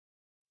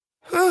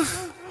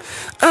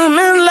I'm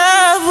in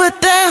love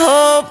with that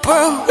hoe,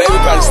 bro. Baby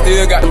probably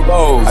still got them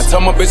bows. I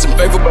told my bitch I'm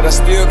faithful, but I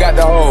still got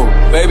the hoe.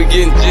 Baby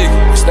getting jiggy,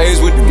 stays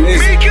with the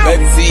glizzy.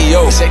 Baby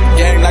CEO, shake the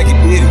game like he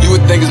did it. You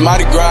would think it's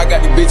Mardi Gras, I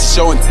got the bitches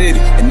showing titty.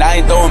 And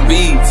I ain't throwing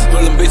beads,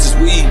 pulling bitches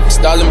weed.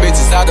 Stalling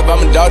bitches out if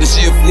I'm a daughter,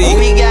 she a flea.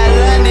 We got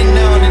London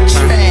on the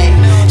track.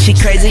 She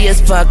crazy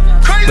as fuck,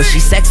 but she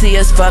sexy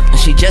as fuck. And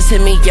she just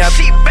hit me up.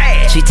 She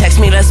bad. She text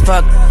me, let's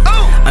fuck.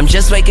 I'm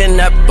just waking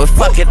up, but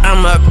fuck it,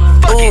 I'm up.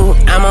 Ooh,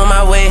 I'm on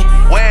my way.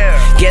 Where?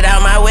 Get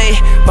out my way.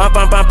 Bump,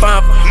 bump, bump,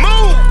 bump.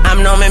 Move.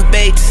 I'm Norman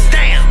Bates.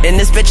 Damn. And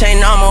this bitch ain't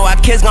normal, our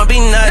kids gon' be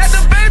nuts.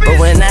 But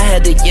when I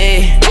had to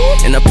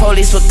and the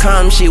police would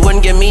come, she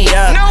wouldn't give me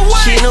up. No way.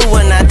 She knew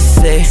what not to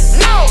say.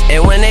 No.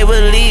 And when they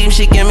would leave,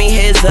 she give me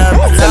heads up.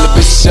 Tell the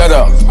bitch to shut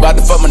up, about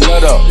to fuck my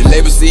nut up. The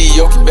label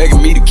CEO keep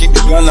begging me to keep the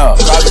gun up.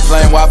 Private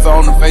flame Wi-Fi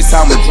on the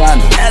FaceTime with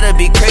Johnny. That'd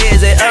be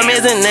crazy,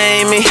 amazing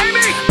name me.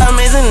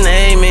 Amazing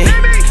name me.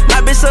 My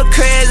bitch so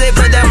crazy,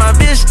 but that my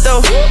bitch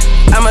though.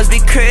 I must be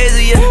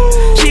crazy, yeah.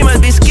 She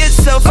must be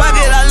schizo. Fuck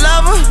it, I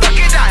love her.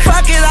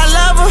 Fuck it, I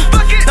love her.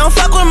 Don't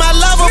fuck with my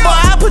lover, boy,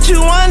 I'll put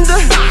you under.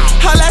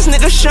 Her last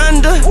nigga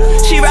Shunda.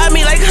 She ride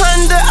me like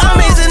Honda.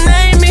 Amazing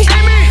name me.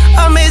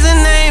 Amazing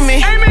name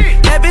me.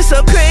 That bitch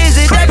so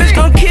crazy, that bitch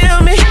gon'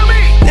 kill me.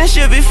 Then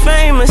she'll be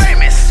famous.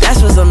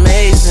 That's what's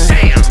amazing.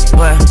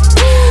 But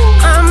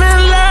I'm in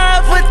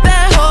love with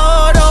that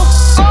hoe though.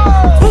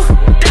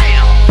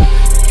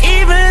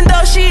 Even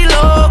though she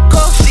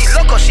loco.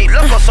 She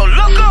loco, so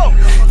loco.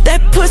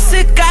 That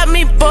pussy got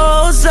me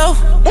bozo.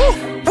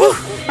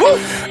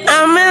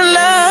 I'm in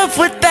love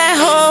with that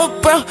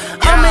hoe, bro.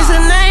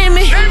 Amazing name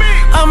me.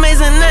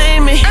 Amazing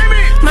name me.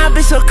 My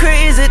bitch so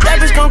crazy, that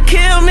bitch gon'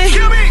 kill me.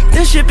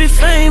 Then she'll be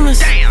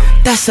famous.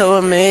 That's so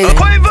amazing.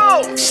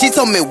 She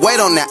told me wait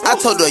on that. I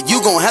told her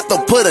you gon' have to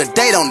put a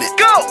date on it.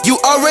 Go. You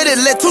already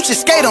let Tucci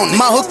skate on it.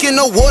 My hook in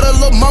the water,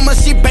 little mama,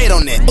 she bait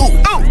on it. Ooh,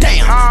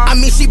 damn. I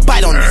mean she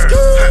bite on it.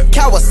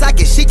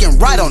 Kawasaki, she can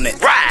ride on it.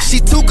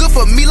 She too good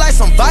for me like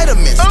some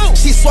vitamins.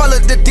 She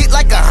swallowed the dick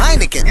like a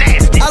Heineken.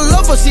 I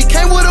love her, she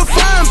came with a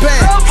frying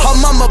pan. Her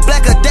mama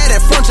black, her dad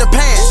from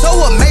Japan. So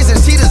amazing,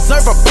 she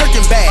deserve a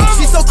Birkin bag.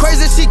 She so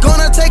crazy, she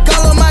gonna take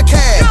all of my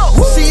cash.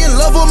 She in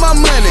love with my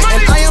money,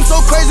 and I am so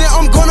crazy,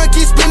 I'm gonna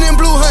keep spinning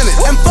blue honey.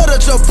 And for the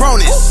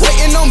jabronis,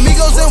 waiting on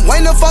Migos and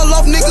waiting to fall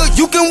off, nigga,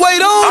 you can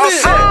wait on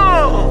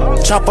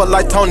it. Chopper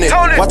like Tony,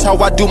 watch how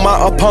I do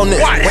my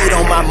opponent. Wait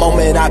on my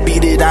moment, I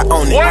beat it, I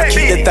own it. I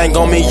keep the thing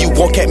on me, you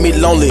won't catch me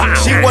lonely.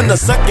 She wanna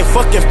suck and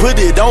fucking put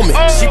it on me.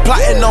 She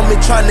plotting on me,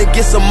 trying to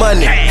get some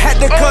money. Had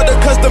to cut her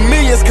cause the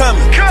millions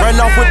coming. Ran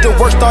off with the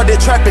work, started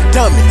trapping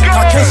dummies.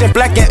 Caucasian,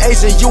 black and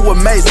Asian, you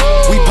amazing.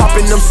 We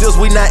popping them seals,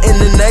 we not in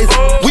the Navy.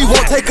 We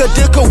won't take a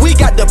deal cause we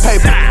got the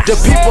paper. The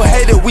people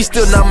hate it, we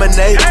still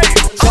nominated.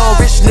 Young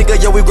rich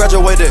nigga, yeah, we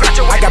graduated.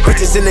 I got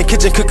bitches in the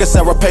kitchen cooking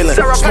Sarah Palin.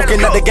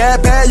 Smoking at the gas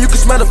pad, you can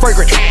smell the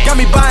fragrance. Got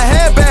me buying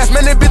handbags,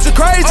 man, that bitch is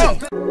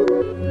crazy.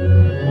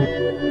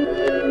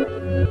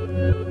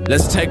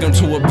 Let's take them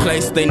to a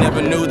place they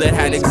never knew that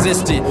had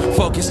existed.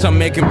 Focused on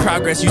making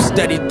progress, you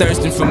steady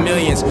thirsting for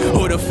millions.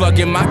 Who the fuck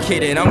am I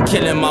kidding? I'm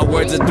killing, my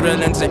words are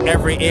thrilling to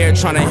every ear.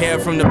 Trying to hear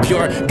from the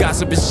pure,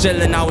 gossip is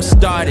chilling, I was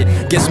started.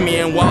 Guess me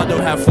and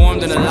Waldo have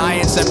formed an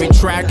alliance. Every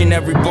track and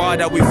every bar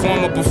that we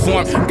form or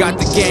perform got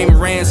the game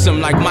ransom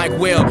like Mike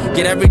Will.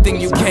 Get everything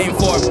you came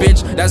for,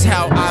 bitch, that's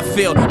how I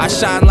feel. I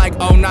shine like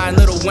 09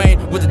 Lil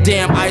Wayne with a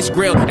damn ice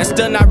grill. And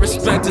still not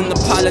respecting the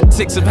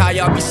politics of how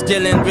y'all be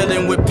stealing.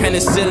 Reeling with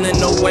penicillin,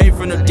 no way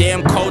from the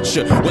damn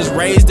culture. Was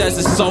raised as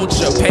a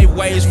soldier, pay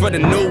wage for the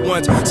new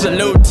ones.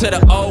 Salute to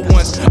the old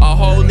ones. A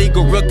whole league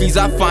of rookies,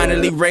 I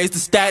finally raised the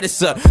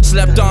status up.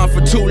 Slept on for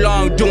too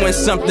long, doing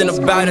something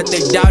about it. They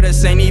doubt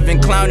us, ain't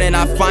even clowning.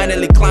 I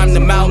finally climbed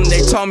the mountain.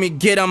 They told me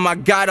get 'em, I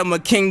got 'em. A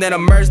king that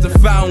immersed the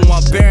fountain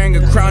while bearing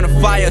a crown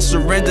of fire.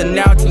 Surrender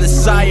now to the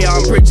sire.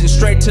 I'm preaching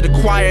straight to the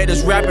choir.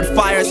 This rapid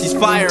fire, cease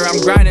fire. I'm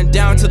grinding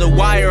down to the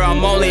wire.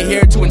 I'm only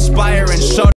here to inspire and show